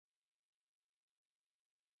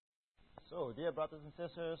So, dear brothers and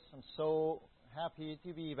sisters, I'm so happy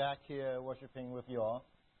to be back here worshiping with you all.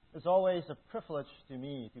 It's always a privilege to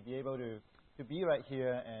me to be able to be right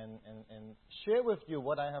here and share with you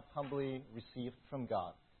what I have humbly received from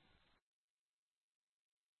God.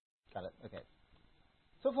 Got it? Okay.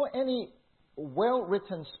 So for any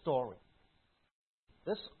well-written story,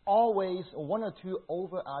 there's always one or two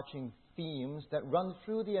overarching themes that run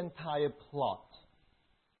through the entire plot.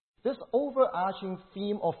 This overarching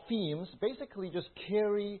theme or themes basically just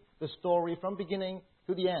carry the story from beginning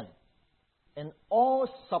to the end. And all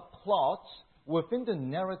subplots within the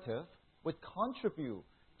narrative would contribute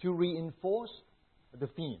to reinforce the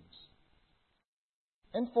themes.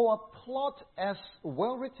 And for a plot as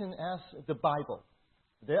well written as the Bible,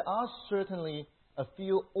 there are certainly a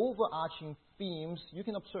few overarching themes you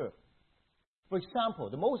can observe. For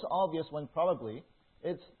example, the most obvious one probably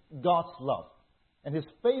is God's love and His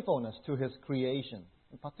faithfulness to His creation,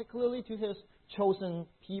 and particularly to His chosen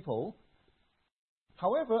people.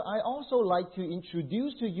 However, I also like to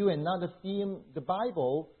introduce to you another theme in the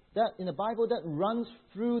Bible that runs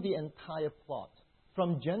through the entire plot,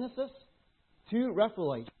 from Genesis to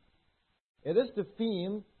Revelation. It is the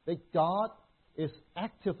theme that God is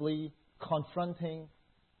actively confronting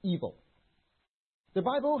evil. The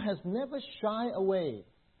Bible has never shied away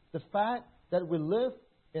the fact that we live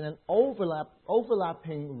in an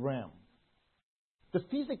overlapping realm. The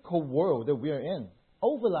physical world that we are in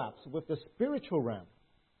overlaps with the spiritual realm.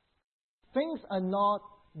 Things are not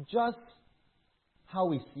just how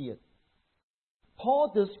we see it.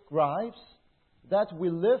 Paul describes that we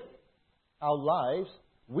live our lives,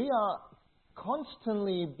 we are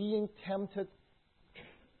constantly being tempted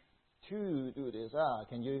to do this.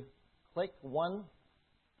 Can you click one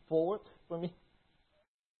forward for me?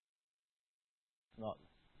 Not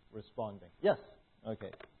responding. Yes.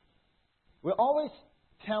 Okay. We're always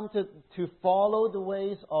tempted to follow the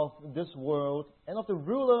ways of this world and of the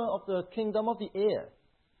ruler of the kingdom of the air.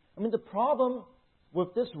 I mean, the problem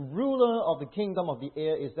with this ruler of the kingdom of the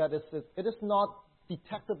air is that it is not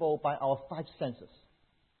detectable by our five senses.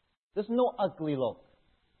 There's no ugly look.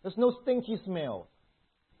 There's no stinky smell.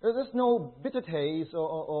 There's no bitter taste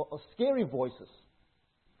or scary voices.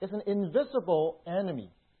 It's an invisible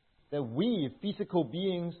enemy that we, physical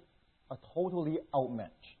beings, are totally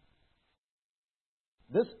outmatched.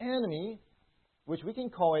 This enemy, which we can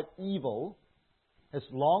call it evil, has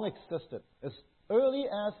long existed, as early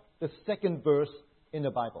as the second verse in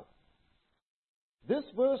the Bible. This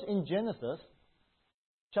verse in Genesis,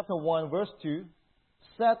 chapter 1, verse 2,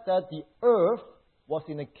 said that the earth was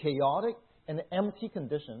in a chaotic and empty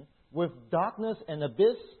condition with darkness and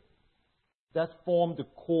abyss that formed the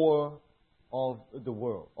core of the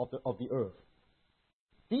world, of the earth.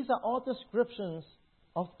 These are all descriptions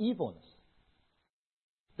of evilness.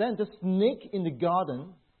 Then the snake in the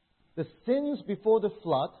garden, the sins before the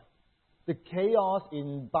flood, the chaos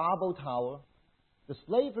in Babel Tower, the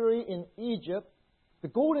slavery in Egypt, the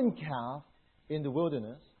golden calf in the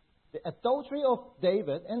wilderness, the adultery of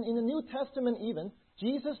David, and in the New Testament even,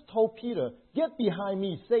 Jesus told Peter, "Get behind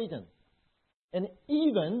me, Satan." And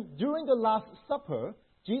even during the Last Supper,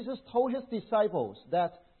 Jesus told His disciples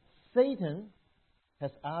that Satan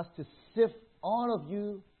has asked to sift all of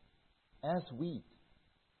you as wheat.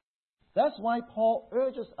 That's why Paul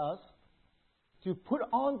urges us to put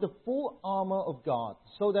on the full armor of God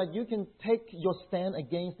so that you can take your stand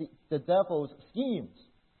against the devil's schemes.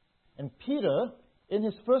 And Peter, in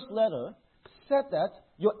his first letter, said that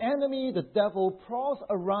your enemy, the devil, prowls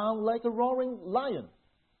around like a roaring lion.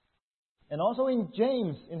 And also in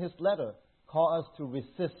James, in his letter, called us to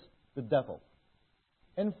resist the devil.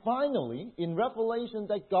 And finally, in Revelation,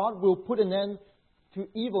 that God will put an end to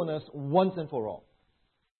evilness once and for all.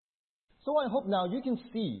 So I hope now you can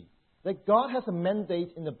see that God has a mandate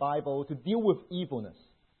in the Bible to deal with evilness.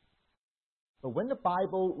 But when the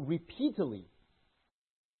Bible repeatedly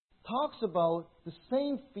talks about the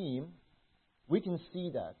same theme, we can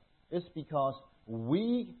see that it's because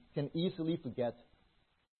we can easily forget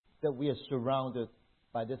that we are surrounded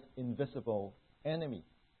by this invisible enemy.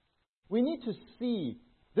 We need to see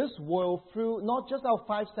this world through not just our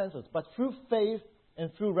five senses, but through faith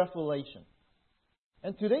and through revelation.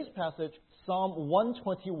 And today's passage, Psalm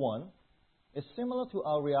 121, is similar to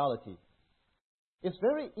our reality. It's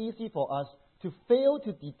very easy for us to fail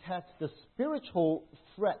to detect the spiritual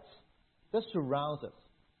threats that surrounds us.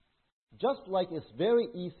 Just like it's very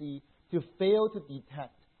easy to fail to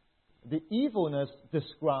detect the evilness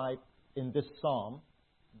described in this psalm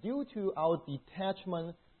due to our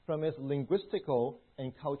detachment from its linguistical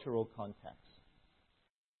and cultural context.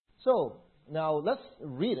 So, now let's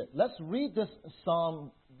read it. Let's read this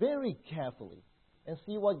psalm very carefully and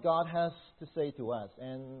see what God has to say to us.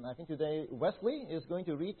 And I think today Wesley is going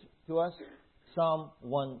to read to us Psalm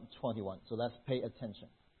 121. So let's pay attention.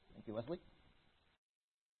 Thank you, Wesley.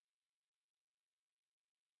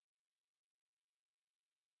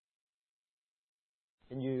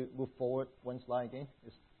 Can you move forward one slide again?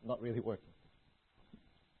 It's not really working.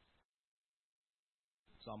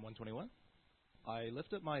 Psalm 121. I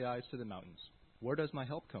lift up my eyes to the mountains. Where does my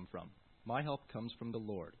help come from? My help comes from the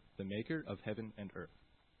Lord, the maker of heaven and earth.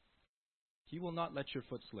 He will not let your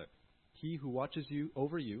foot slip. He who watches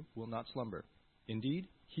over you will not slumber. Indeed,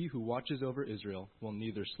 he who watches over Israel will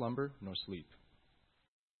neither slumber nor sleep.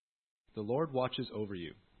 The Lord watches over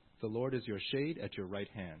you. The Lord is your shade at your right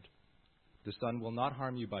hand. The sun will not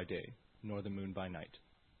harm you by day, nor the moon by night.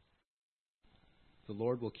 The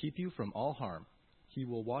Lord will keep you from all harm. He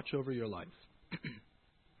will watch over your life.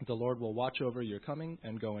 The Lord will watch over your coming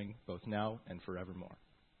and going, both now and forevermore.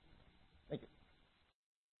 Thank you.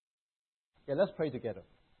 Okay, let's pray together.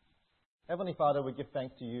 Heavenly Father, we give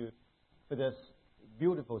thanks to you for this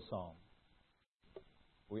beautiful psalm.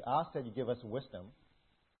 We ask that you give us wisdom,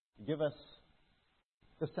 you give us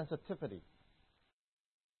the sensitivity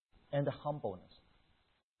and the humbleness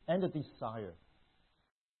and the desire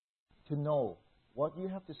to know what you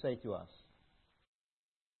have to say to us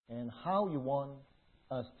and how you want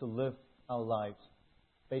us to live our lives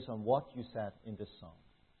based on what you said in this psalm.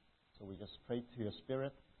 So we just pray to your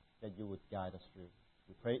Spirit that you would guide us through.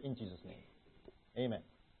 We pray in Jesus' name. Amen.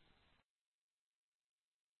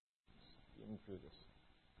 Getting through this.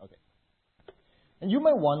 Okay. And you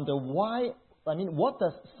might wonder what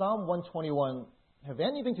does Psalm 121 have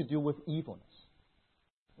anything to do with evilness?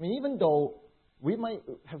 I mean, even though we might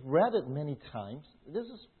have read it many times,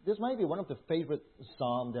 this might be one of the favorite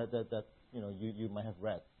psalms that you might have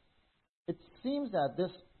read. It seems that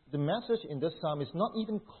the message in this psalm is not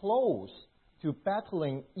even close to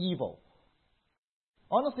battling evil.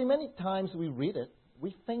 Honestly, many times we read it,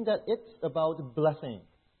 we think that it's about blessing,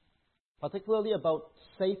 particularly about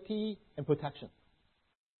safety and protection.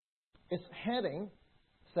 Its heading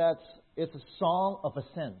says it's a song of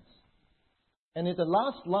ascent. And in the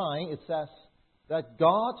last line, it says that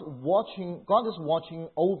God is watching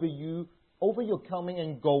over you, over your coming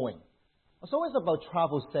and going. So it's about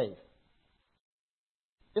travel safe.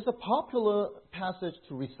 It's a popular passage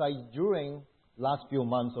to recite during last few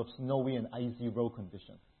months of snowy and icy road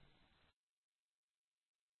conditions.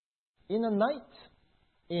 In a night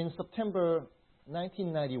in September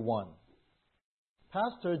 1991,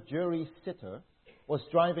 Pastor Jerry Sitter was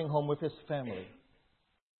driving home with his family.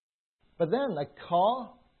 But then a car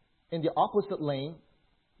in the opposite lane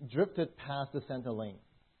drifted past the center lane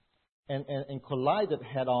and collided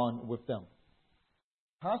head-on with them.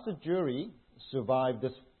 Pastor Jerry survived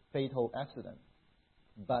this fatal accident,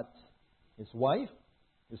 but his wife,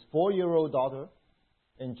 his 4-year-old daughter,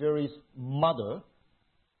 and Jerry's mother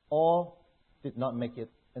all did not make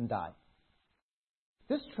it and die.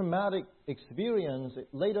 This traumatic experience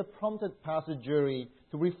later prompted Pastor Jerry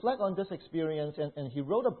to reflect on this experience, and he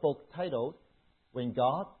wrote a book titled, When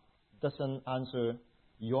God Doesn't Answer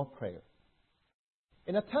Your Prayer.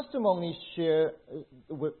 In a testimony shared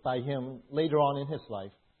by him later on in his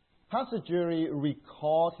life, Pastor Jerry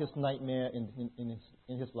recalled his nightmare in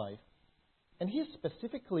his life, and he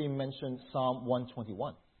specifically mentioned Psalm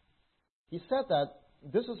 121. He said that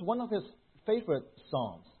this is one of his favorite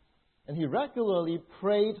psalms, and he regularly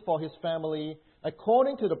prayed for his family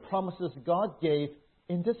according to the promises God gave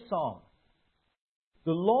in this psalm.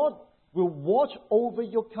 The Lord will watch over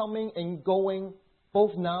your coming and going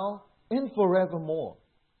both now and forevermore.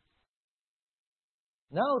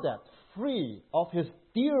 Now that free of his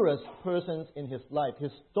dearest persons in his life,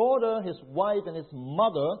 his daughter, his wife, and his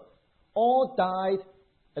mother all died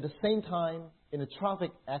at the same time in a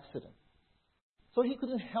traffic accident. So he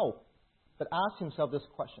couldn't help but ask himself this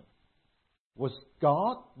question. Was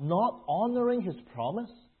God not honoring his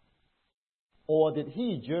promise? Or did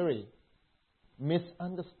he, Jerry,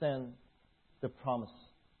 misunderstand the promise?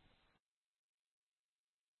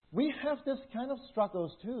 We have this kind of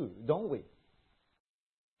struggles too, don't we?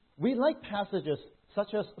 We like passages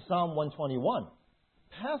such as Psalm 121,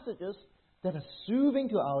 passages that are soothing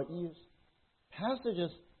to our ears,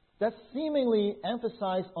 passages that seemingly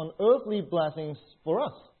emphasize on earthly blessings for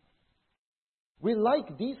us. We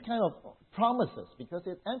like these kind of promises because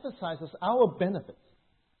it emphasizes our benefits.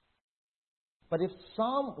 But if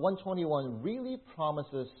Psalm 121 really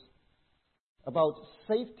promises about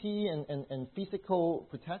safety and physical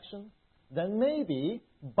protection, then maybe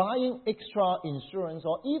buying extra insurance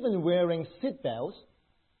or even wearing seatbelts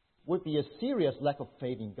would be a serious lack of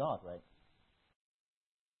faith in God, right?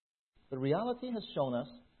 The reality has shown us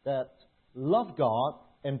that love God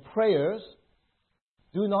and prayers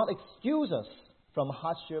do not excuse us from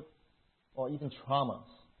hardship or even traumas.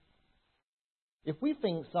 If we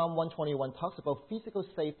think Psalm 121 talks about physical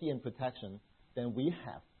safety and protection, then we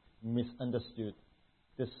have misunderstood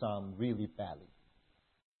this psalm really badly.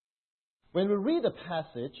 When we read a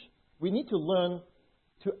passage, we need to learn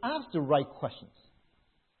to ask the right questions.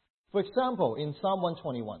 For example, in Psalm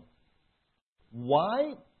 121,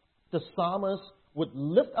 why the psalmist would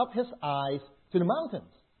lift up his eyes to the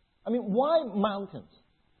mountains? I mean, why mountains?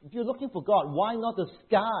 If you're looking for God, why not the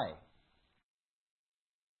sky?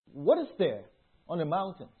 What is there on the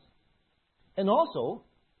mountains? And also,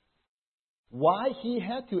 why he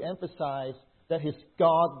had to emphasize that his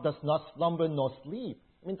God does not slumber nor sleep.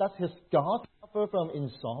 I mean, does his God suffer from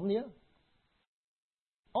insomnia?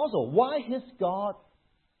 Also, why his God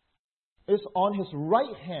is on his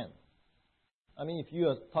right hand? I mean, if you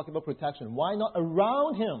are talking about protection, why not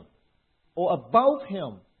around him or above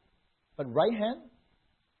him, but right hand?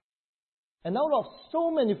 And out of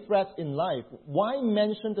so many threats in life, why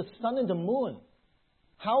mention the sun and the moon?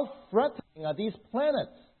 How threatening are these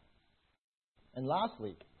planets? And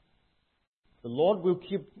lastly, the Lord will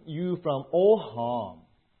keep you from all harm.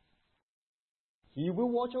 He will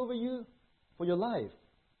watch over you for your life.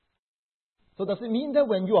 So does it mean that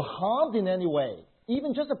when you are harmed in any way,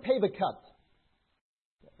 even just a paper cut,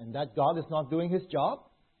 and that God is not doing His job?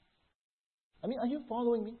 I mean, are you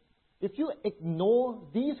following me? If you ignore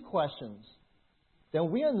these questions, then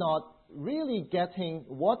we are not really getting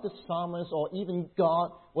what the psalmist or even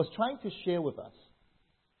God was trying to share with us.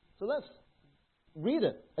 So let's read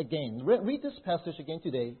it again. Read this passage again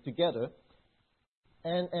today together.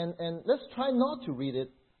 And let's try not to read it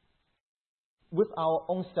with our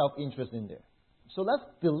own self-interest in there. So let's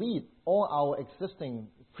delete all our existing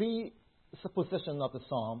presupposition of the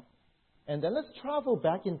psalm, and then let's travel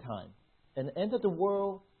back in time and enter the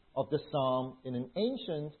world of the psalm in an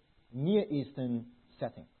ancient Near Eastern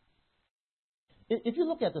setting. If you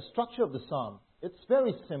look at the structure of the psalm, it's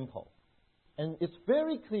very simple, and it's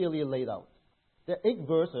very clearly laid out. There are 8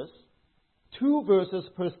 verses, 2 verses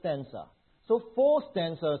per stanza, so 4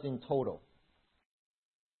 stanzas in total.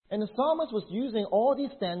 And the psalmist was using all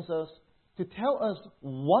these stanzas to tell us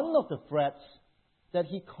one of the threats that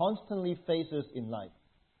he constantly faces in life.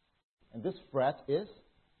 And this threat is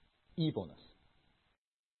evilness.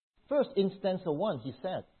 First, in stanza 1, he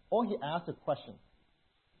said, or he asked a question,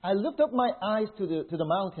 I lift up my eyes to the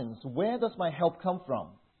mountains. Where does my help come from?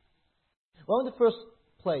 Well, in the first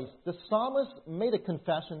place, the psalmist made a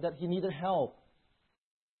confession that he needed help.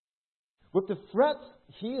 With the threat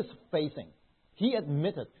he is facing, he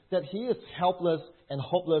admitted that he is helpless and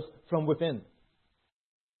hopeless from within.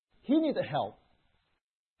 He needed help.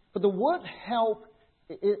 But the word help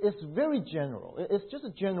is very general. It's just a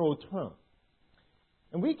general term.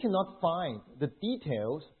 And we cannot find the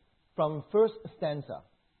details from first stanza.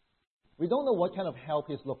 We don't know what kind of help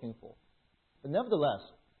he's looking for. But nevertheless,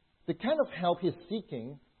 the kind of help he's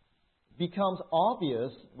seeking becomes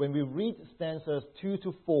obvious when we read stanzas 2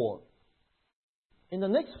 to 4. In the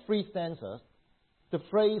next 3 stanzas, the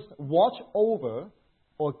phrase watch over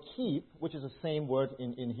or keep, which is the same word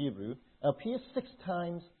in Hebrew, appears 6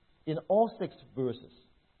 times in all 6 verses.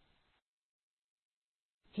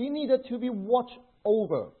 He needed to be watched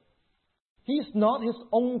over. He is not his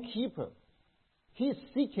own keeper. He is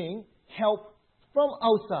seeking help from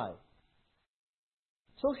outside.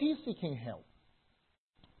 So he's seeking help.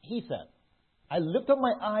 He said, I lift up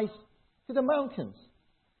my eyes to the mountains.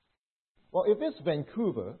 Well, if it's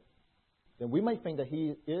Vancouver, then we might think that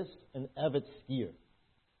he is an avid skier.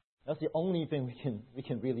 That's the only thing we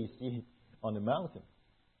can really see on the mountain.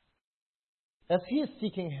 As he is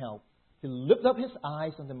seeking help, he lifts up his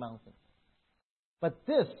eyes on the mountain. But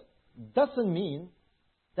this doesn't mean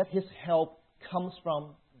that his help comes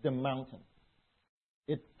from the mountain.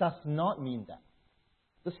 It does not mean that.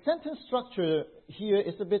 The sentence structure here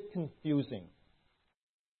is a bit confusing.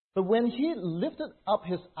 But when he lifted up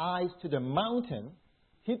his eyes to the mountain,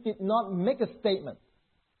 he did not make a statement,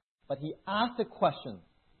 but he asked a question,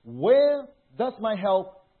 where does my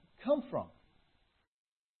help come from?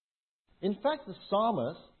 In fact, the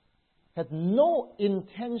psalmist had no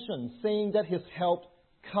intention saying that his help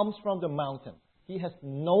comes from the mountain. He has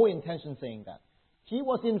no intention saying that. He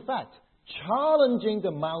was, in fact, challenging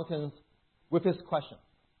the mountains with his question.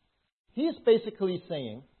 He is basically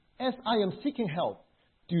saying, as I am seeking help,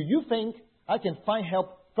 do you think I can find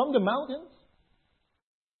help from the mountains?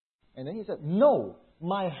 And then he said, no,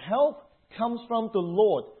 my help comes from the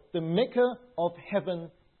Lord, the maker of heaven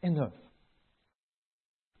and earth.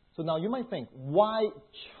 So now you might think, why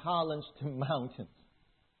challenge the mountains?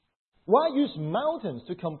 Why use mountains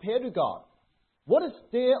to compare to God? What is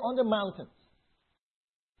there on the mountains?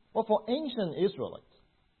 Well, for ancient Israelites,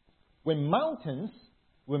 when mountains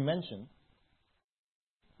were mentioned,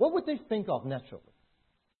 what would they think of naturally?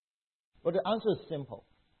 Well, the answer is simple.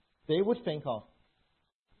 They would think of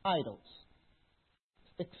idols,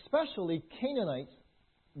 especially Canaanite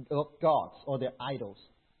gods or their idols.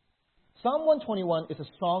 Psalm 121 is a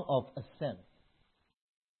song of ascent.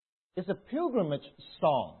 It's a pilgrimage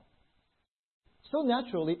song. So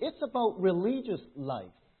naturally, it's about religious life.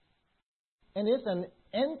 And it's an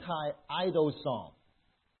anti-idol song.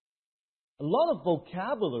 A lot of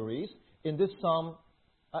vocabularies in this psalm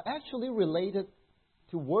are actually related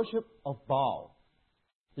to worship of Baal,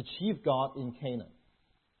 the chief god in Canaan.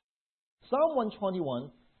 Psalm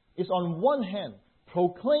 121 is on one hand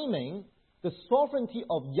proclaiming the sovereignty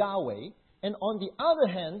of Yahweh, and on the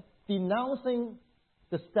other hand denouncing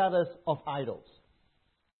the status of idols.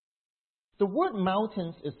 The word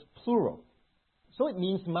mountains is plural, so it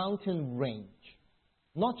means mountain range,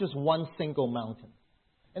 not just one single mountain.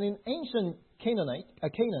 And in ancient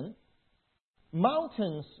Canaan,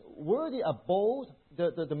 mountains were the abode,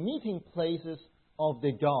 the meeting places of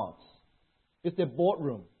the gods. It's their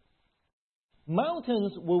boardroom.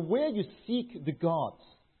 Mountains were where you seek the gods.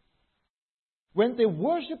 When they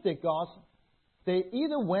worshiped their gods, they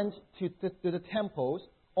either went to the temples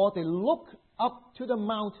or they looked up to the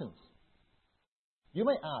mountains. You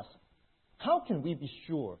may ask, how can we be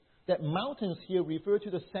sure that mountains here refer to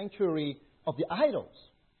the sanctuary of the idols?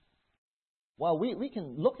 Well, we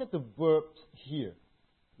can look at the verbs here.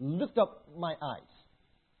 Lift up my eyes.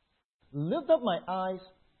 Lift up my eyes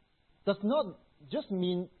does not just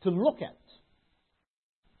mean to look at.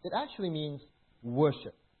 It actually means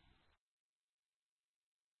worship.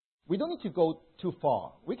 We don't need to go too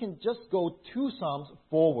far. We can just go 2 Psalms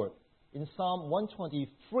forward. In Psalm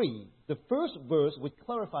 123, the first verse would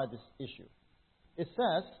clarify this issue. It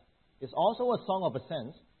says, it's also a song of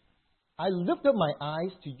ascent, I lift up my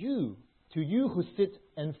eyes to you who sit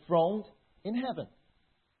enthroned in heaven.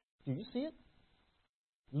 Do you see it?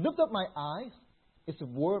 Lift up my eyes is a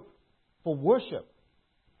verb for worship.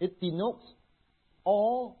 It denotes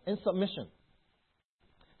awe and submission.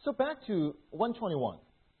 So back to 121.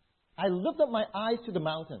 I lift up my eyes to the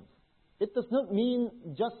mountains. It does not mean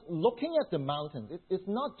just looking at the mountains. It's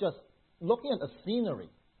not just looking at the scenery.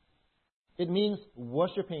 It means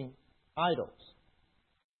worshiping idols.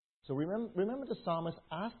 So remember the psalmist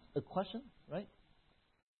asked a question, right?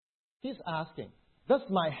 He's asking, does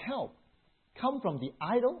my help come from the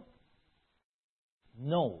idol?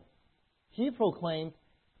 No. He proclaimed,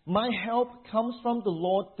 my help comes from the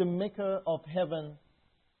Lord, the maker of heaven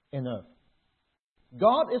and earth.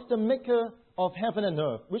 God is the maker of heaven and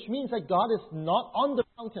earth, which means that God is not on the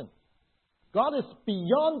mountain. God is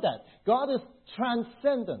beyond that. God is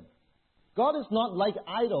transcendent. God is not like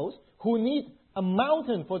idols who need a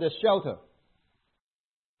mountain for their shelter.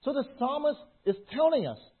 So the psalmist is telling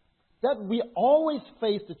us that we always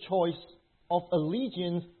face the choice of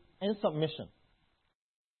allegiance and submission.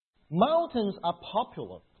 Mountains are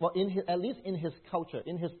popular, well, at least in his culture,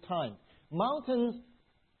 in his time. Mountains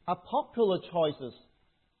are popular choices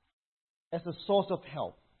as a source of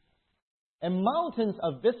help. And mountains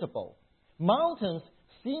are visible. Mountains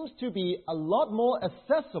seems to be a lot more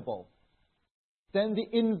accessible than the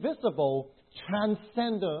invisible,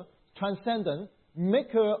 transcendent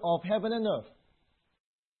maker of heaven and earth.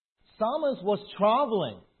 Psalmist was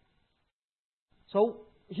traveling, so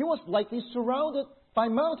he was likely surrounded by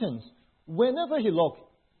mountains. Whenever he looked,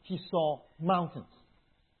 he saw mountains.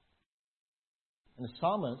 And the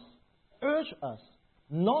psalmist urged us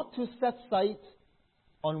not to set sight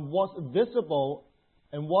on what's visible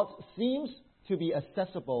and what seems to be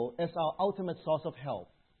accessible as our ultimate source of help.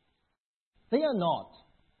 They are not.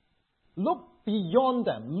 Look beyond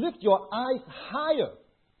them. Lift your eyes higher.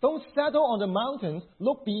 Don't settle on the mountains.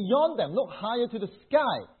 Look beyond them. Look higher to the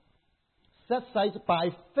sky. Set sight by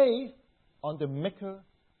faith on the maker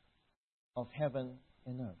of heaven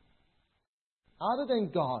and earth. Other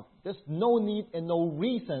than God, there's no need and no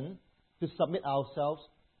reason to submit ourselves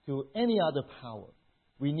to any other power.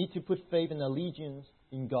 We need to put faith and allegiance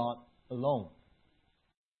in God alone.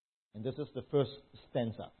 And this is the first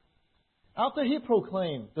stanza. After he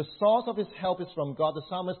proclaimed the source of his help is from God, the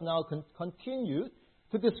psalmist now continued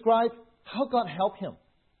to describe how God helped him.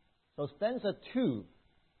 So stanza 2,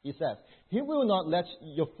 he says, he will not let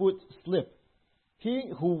your foot slip. He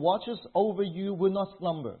who watches over you will not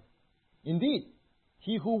slumber. Indeed,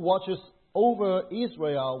 he who watches over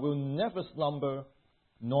Israel will never slumber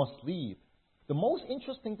nor sleep. the most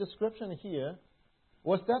interesting description here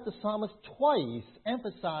was that the psalmist twice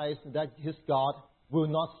emphasized that his God will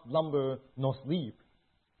not slumber nor sleep.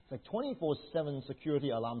 It's like 24/7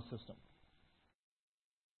 security alarm system.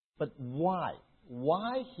 But why?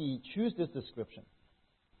 Why he chose this description?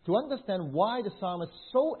 To understand why the psalmist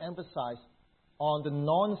so emphasized on the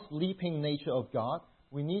non-sleeping nature of God,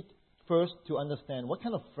 we need first to understand what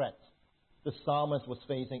kind of threat the psalmist was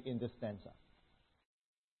facing in this stanza.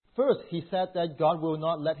 First, he said that God will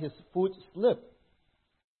not let his foot slip.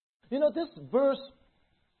 You know, this verse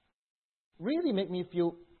really made me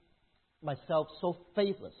feel myself so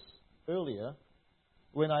faithless earlier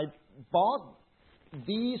when I bought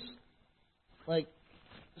these like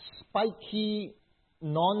spiky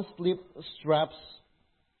non-slip straps,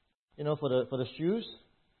 you know, for the shoes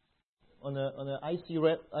on the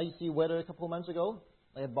icy weather a couple of months ago.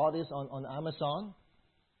 I bought this on Amazon,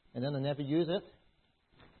 and then I never use it.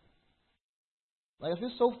 Like, I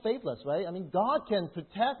feel so faithless, right? I mean, God can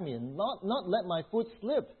protect me and not let my foot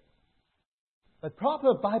slip. But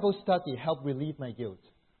proper Bible study helped relieve my guilt.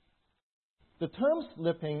 The term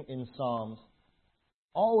slipping in Psalms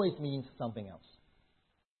always means something else,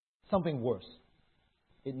 something worse.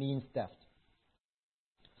 It means theft.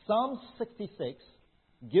 Psalm 66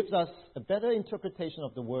 gives us a better interpretation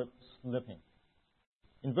of the word slipping.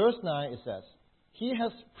 In verse 9 it says, He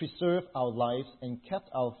has preserved our lives and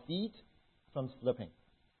kept our feet from slipping.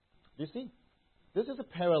 Do you see? This is a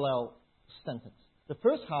parallel sentence. The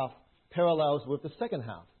first half parallels with the second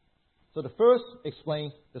half. So the first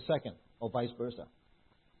explains the second, or vice versa.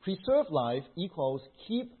 Preserve life equals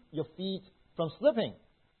keep your feet from slipping.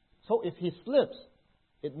 So if he slips,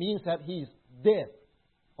 it means that he is dead.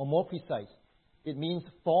 Or more precise, it means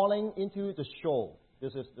falling into the Sheol.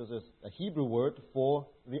 This is a Hebrew word for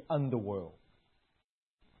the underworld,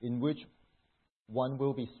 in which one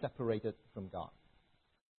will be separated from God.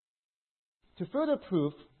 To further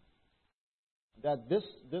prove that this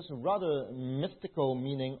rather mystical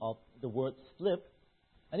meaning of the word slip,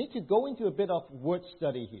 I need to go into a bit of word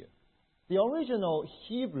study here. The original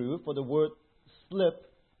Hebrew for the word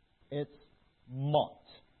slip is mot,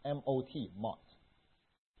 M-O-T, mot.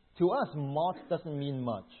 To us, mot doesn't mean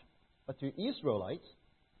much, but to Israelites,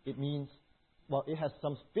 it means, well, it has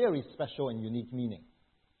some very special and unique meaning.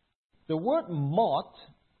 The word mot,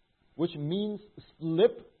 which means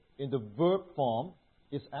slip in the verb form,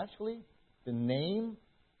 is actually the name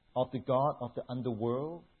of the god of the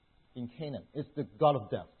underworld in Canaan. It's the god of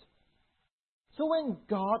death. So when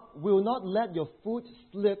God will not let your foot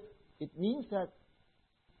slip, it means that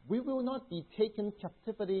we will not be taken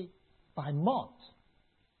captivity by moth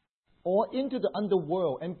or into the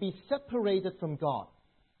underworld and be separated from God.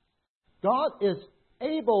 God is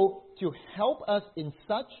able to help us in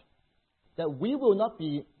such that we will not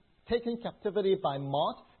be taken captivity by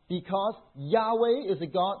moth, because Yahweh is a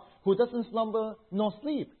God who doesn't slumber nor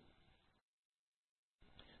sleep.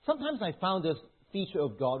 Sometimes I found this feature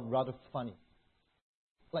of God rather funny.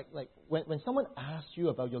 Like when someone asks you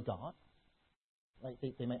about your God, like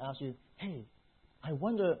they might ask you, hey, I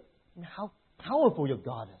wonder how powerful your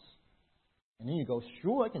God is. And then you go,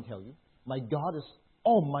 sure, I can tell you. My God is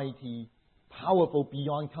almighty, powerful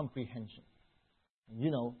beyond comprehension. And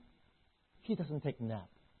you know, He doesn't take nap.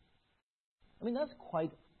 I mean, that's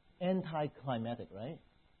quite anticlimactic, right?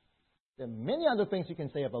 There are many other things you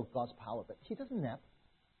can say about God's power, but He doesn't nap.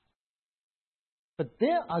 But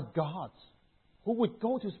there are gods who would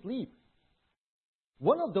go to sleep.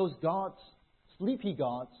 One of those gods, sleepy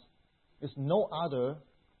gods, is no other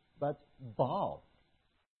but Baal,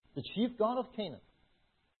 the chief god of Canaan.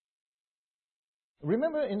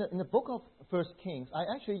 Remember in the book of 1 Kings, I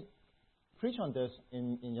actually preached on this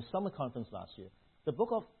in your summer conference last year. The book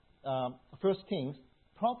of 1 Kings,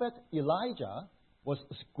 Prophet Elijah was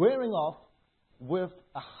squaring off with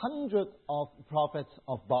 100 of prophets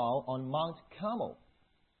of Baal on Mount Carmel.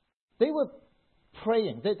 They were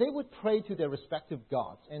praying. They would pray to their respective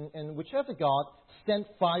gods. And whichever god sent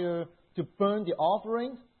fire to burn the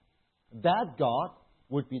offerings, that god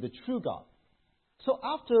would be the true God. So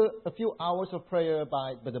after a few hours of prayer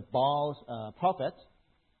by the Baal's prophets,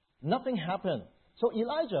 nothing happened. So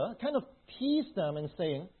Elijah kind of teased them and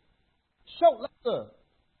saying, shout louder,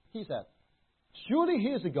 he said. Surely he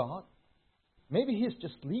is a God. Maybe he is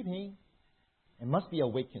just sleeping and must be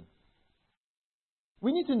awakened.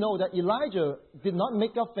 We need to know that Elijah did not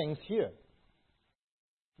make up things here.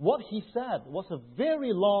 What he said was a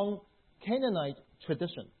very long Canaanite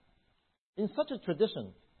tradition. In such a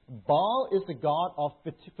tradition, Baal is the god of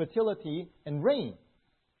fertility and rain.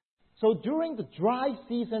 So during the dry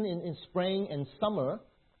season in spring and summer,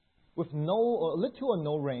 with little or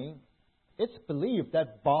no rain, it's believed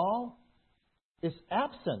that Baal is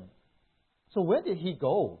absent. So where did he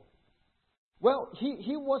go? Well,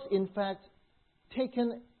 he was in fact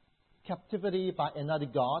taken captivity by another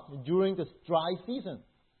god during the dry season.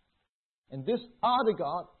 And this other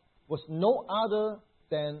god was no other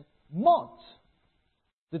than Mot,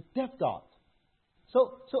 the death god.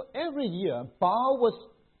 So every year, Baal was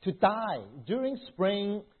to die during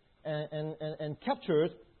spring and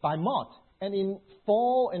captured by Mot. And in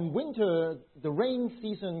fall and winter, the rain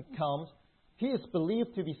season comes, he is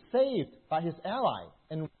believed to be saved by his ally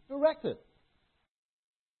and resurrected.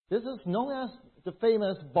 This is known as the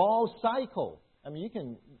famous Baal cycle. I mean, you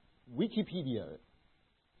can Wikipedia it.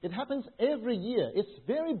 It happens every year. It's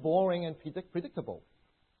very boring and predictable.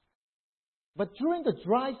 But during the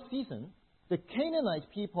dry season, the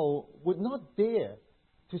Canaanite people would not dare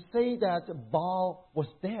to say that Baal was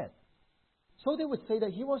dead. So they would say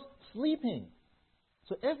that he was sleeping.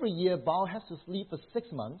 So every year, Baal has to sleep for 6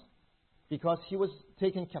 months because he was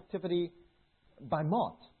taken captivity by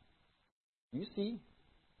Mot. You see,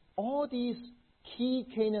 all these key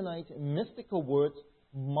Canaanite mystical words,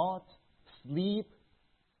 Mot, sleep,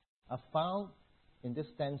 are found in this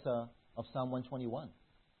stanza of Psalm 121.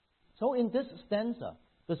 So in this stanza,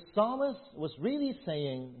 the psalmist was really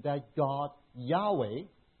saying that God, Yahweh,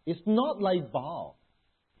 is not like Baal.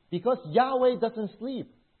 Because Yahweh doesn't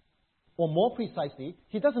sleep. Or more precisely,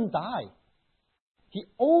 He doesn't die. He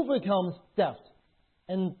overcomes death.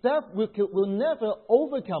 And death will never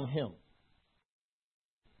overcome Him.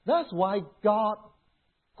 That's why God,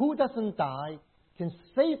 who doesn't die, can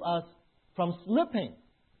save us from slipping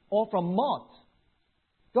or from Mot.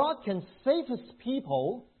 God can save His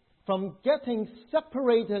people from getting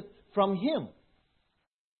separated from Him.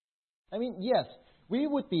 I mean, yes, we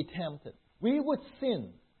would be tempted. We would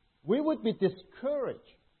sin. We would be discouraged.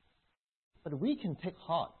 But we can take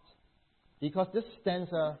heart because this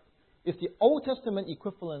stanza is the Old Testament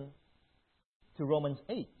equivalent to Romans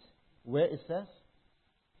 8, where it says,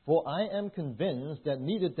 "For I am convinced that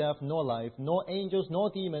neither death nor life, nor angels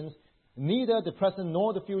nor demons, neither the present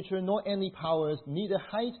nor the future, nor any powers, neither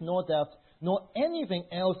height nor depth, nor anything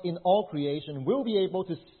else in all creation will be able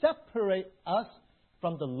to separate us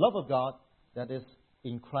from the love of God that is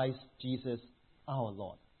in Christ Jesus our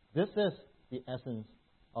Lord." This is the essence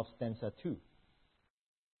of stanza 2.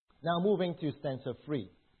 Now moving to stanza 3.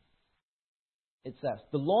 It says,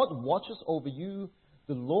 "The Lord watches over you.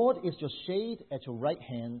 The Lord is your shade at your right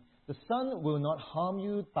hand. The sun will not harm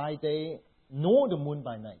you by day, nor the moon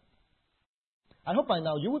by night." I hope by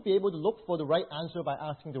now you would be able to look for the right answer by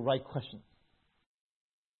asking the right question.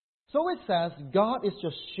 So it says, God is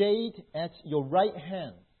your shade at your right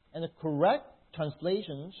hand. And the correct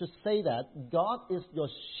translation should say that God is your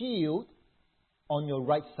shield on your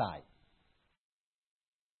right side.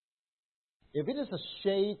 If it is a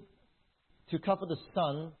shade to cover the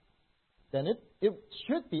sun, then it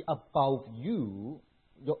should be above you,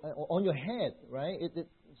 on your head, right?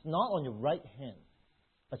 It's not on your right hand.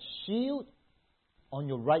 A shield on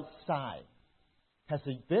your right side has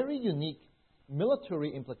a very unique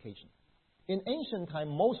military implication. In ancient time,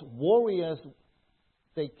 most warriors,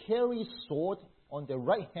 they carry sword on their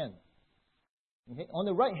right hand. Okay? On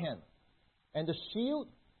the right hand. And the shield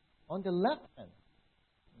on the left hand.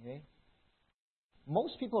 Okay?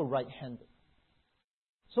 Most people are right-handed.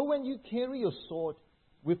 So when you carry your sword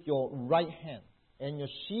with your right hand and your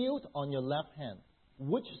shield on your left hand,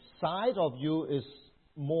 which side of you is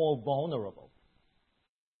more vulnerable?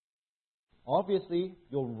 Obviously,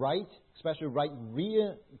 your right, especially right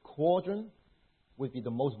rear quadrant, would be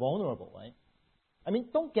the most vulnerable, right? I mean,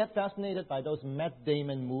 don't get fascinated by those Matt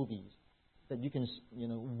Damon movies that you can,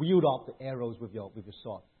 wield off the arrows with your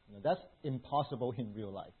sword. That's impossible in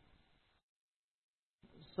real life.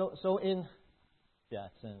 So in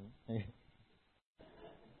Jackson.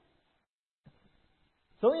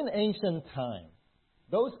 So in ancient time,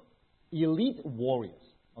 those elite warriors,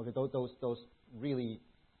 okay, those really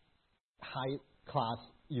high-class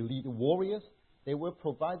elite warriors, they were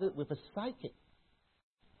provided with a sidekick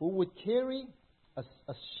who would carry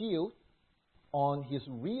a shield on his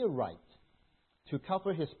rear right to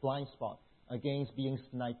cover his blind spot against being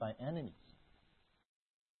sniped by enemies.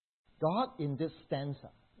 God in this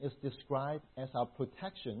stanza is described as our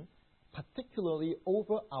protection, particularly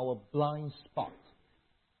over our blind spot.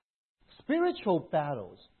 Spiritual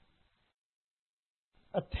battles,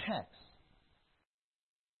 attacks,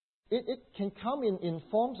 it can come in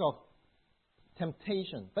forms of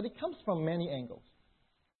temptation, but it comes from many angles.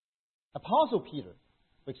 Apostle Peter,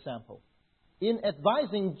 for example, in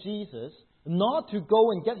advising Jesus not to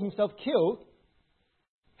go and get himself killed,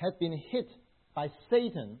 had been hit by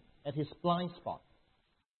Satan at his blind spot.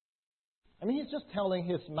 I mean, he's just telling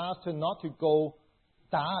his master not to go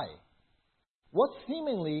die. What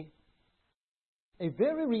seemingly a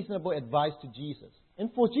very reasonable advice to Jesus,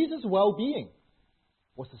 and for Jesus' well-being,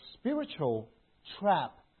 was a spiritual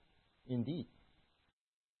trap indeed.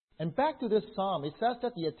 And back to this psalm, it says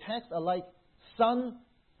that the attacks are like sun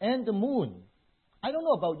and the moon. I don't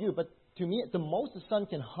know about you, but to me, the most the sun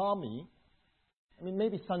can harm me, I mean,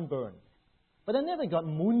 maybe sunburn. But I never got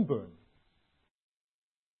moonburn.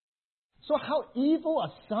 So how evil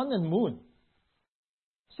are sun and moon?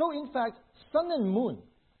 So in fact, sun and moon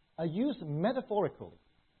are used metaphorically.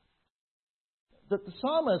 The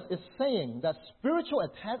psalmist is saying that spiritual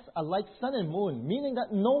attacks are like sun and moon, meaning that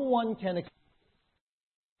no one can escape.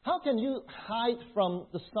 How can you hide from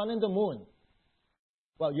the sun and the moon?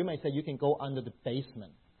 Well, you may say you can go under the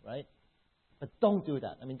basement, right? But don't do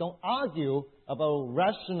that. I mean, don't argue about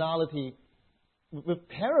rationality with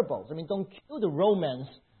parables. I mean, don't kill the romance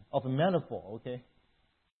of a metaphor, okay?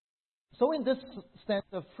 So in this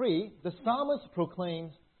stanza 3, the psalmist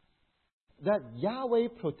proclaims that Yahweh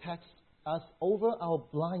protects us over our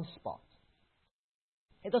blind spots.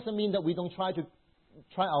 It doesn't mean that we don't try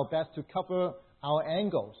our best to cover our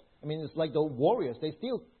angles. I mean, it's like the warriors. They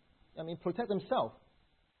still, protect themselves.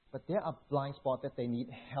 But there are blind spots that they need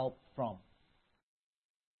help from.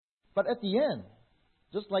 But at the end,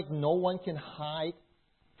 just like no one can hide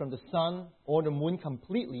from the sun or the moon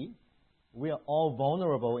completely, we are all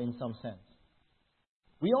vulnerable in some sense.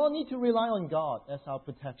 We all need to rely on God as our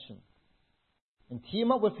protection and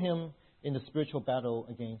team up with Him in the spiritual battle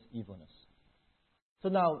against evilness. So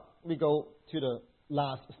now we go to the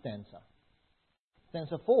last stanza.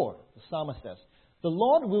 Stanza 4, the psalmist says, "The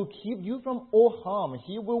Lord will keep you from all harm.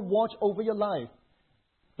 He will watch over your life.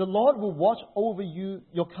 The Lord will watch over you,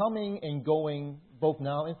 your coming and going, both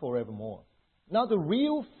now and forevermore." Now the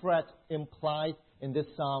real threat implied in this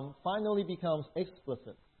psalm finally becomes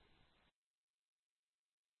explicit.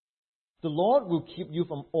 The Lord will keep you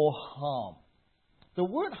from all harm. The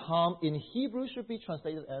word harm in Hebrew should be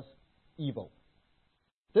translated as evil.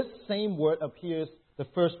 This same word appears the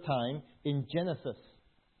first time in Genesis,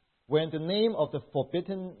 when the name of the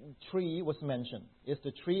forbidden tree was mentioned. It's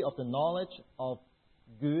the tree of the knowledge of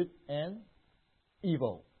good and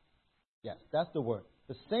evil. Yes, that's the word.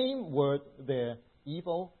 The same word there,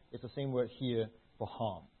 evil, is the same word here for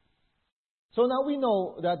harm. So now we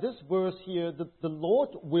know that this verse here, the Lord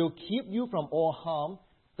will keep you from all harm,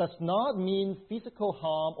 does not mean physical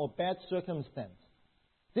harm or bad circumstance.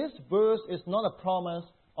 This verse is not a promise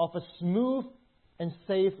of a smooth and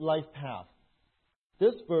safe life path.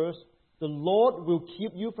 This verse, "the Lord will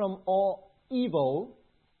keep you from all evil,"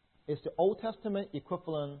 is the Old Testament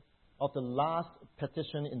equivalent of the last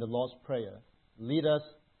petition in the Lord's Prayer. "Lead us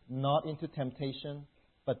not into temptation,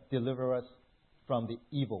 but deliver us from the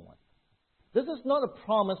evil one." This is not a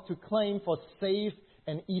promise to claim for safe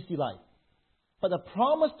and easy life, but a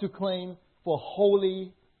promise to claim for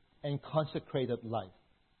holy and consecrated life.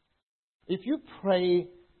 If you pray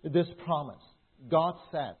this promise, God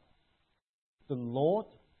said, "The Lord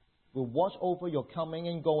will watch over your coming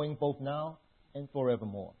and going both now and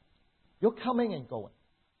forevermore." Your coming and going.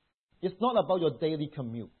 It's not about your daily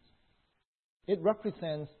commute. It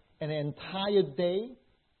represents an entire day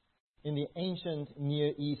in the ancient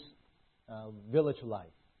Near East village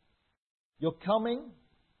life. Your coming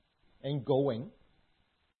and going,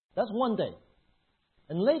 that's one day.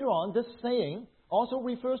 And later on, this saying also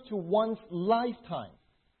refers to one's lifetime.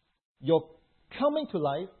 You're coming to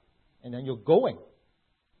life, and then you're going.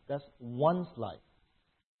 That's one's life.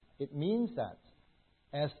 It means that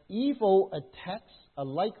as evil attacks are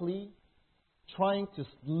likely trying to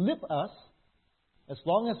slip us, as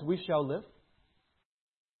long as we shall live,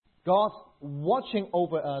 God's watching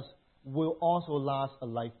over us will also last a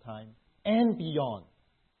lifetime and beyond,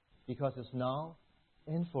 because it's now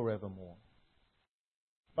and forevermore.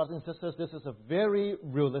 Brothers and sisters, this is a very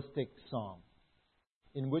realistic psalm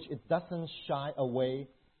in which it doesn't shy away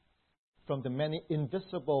from the many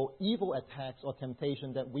invisible evil attacks or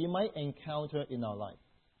temptation that we might encounter in our life.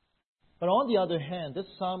 But on the other hand, this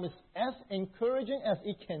psalm is as encouraging as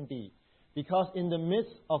it can be, because in the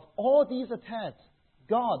midst of all these attacks,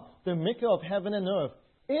 God, the maker of heaven and earth,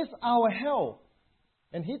 is our help,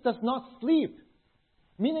 and He does not sleep,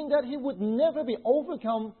 meaning that He would never be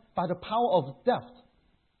overcome by the power of death.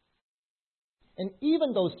 And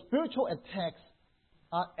even though spiritual attacks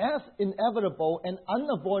are as inevitable and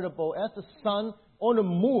unavoidable as the sun or the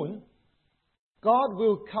moon, God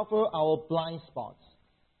will cover our blind spots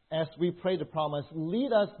as we pray the promise,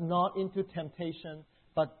 "Lead us not into temptation,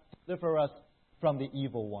 but deliver us from the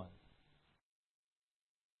evil one."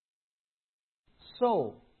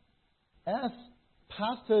 So, as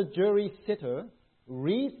Pastor Jerry Sitter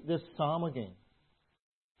reads this psalm again,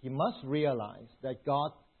 he must realize that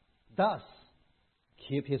God does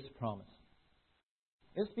keep His promise.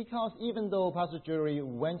 It's because even though Pastor Jerry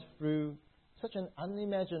went through such an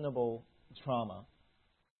unimaginable trauma,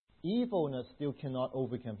 evilness still cannot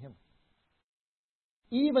overcome him.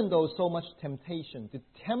 Even though so much temptation to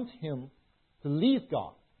tempt him to leave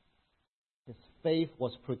God, his faith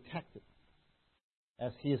was protected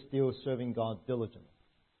as he is still serving God diligently.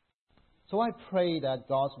 So I pray that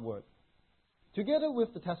God's Word, together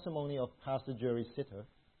with the testimony of Pastor Jerry Sitter,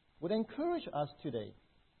 would encourage us today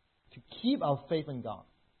to keep our faith in God.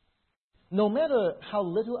 No matter how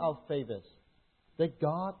little our faith is, that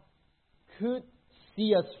God could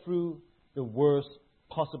see us through the worst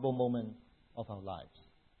possible moment of our lives.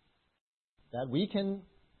 That we can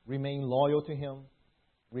remain loyal to Him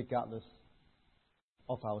regardless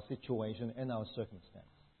of our situation and our circumstance.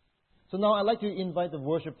 So now I'd like to invite the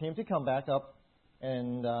worship team to come back up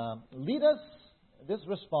and lead us this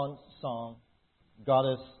response song,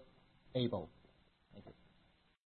 God is able.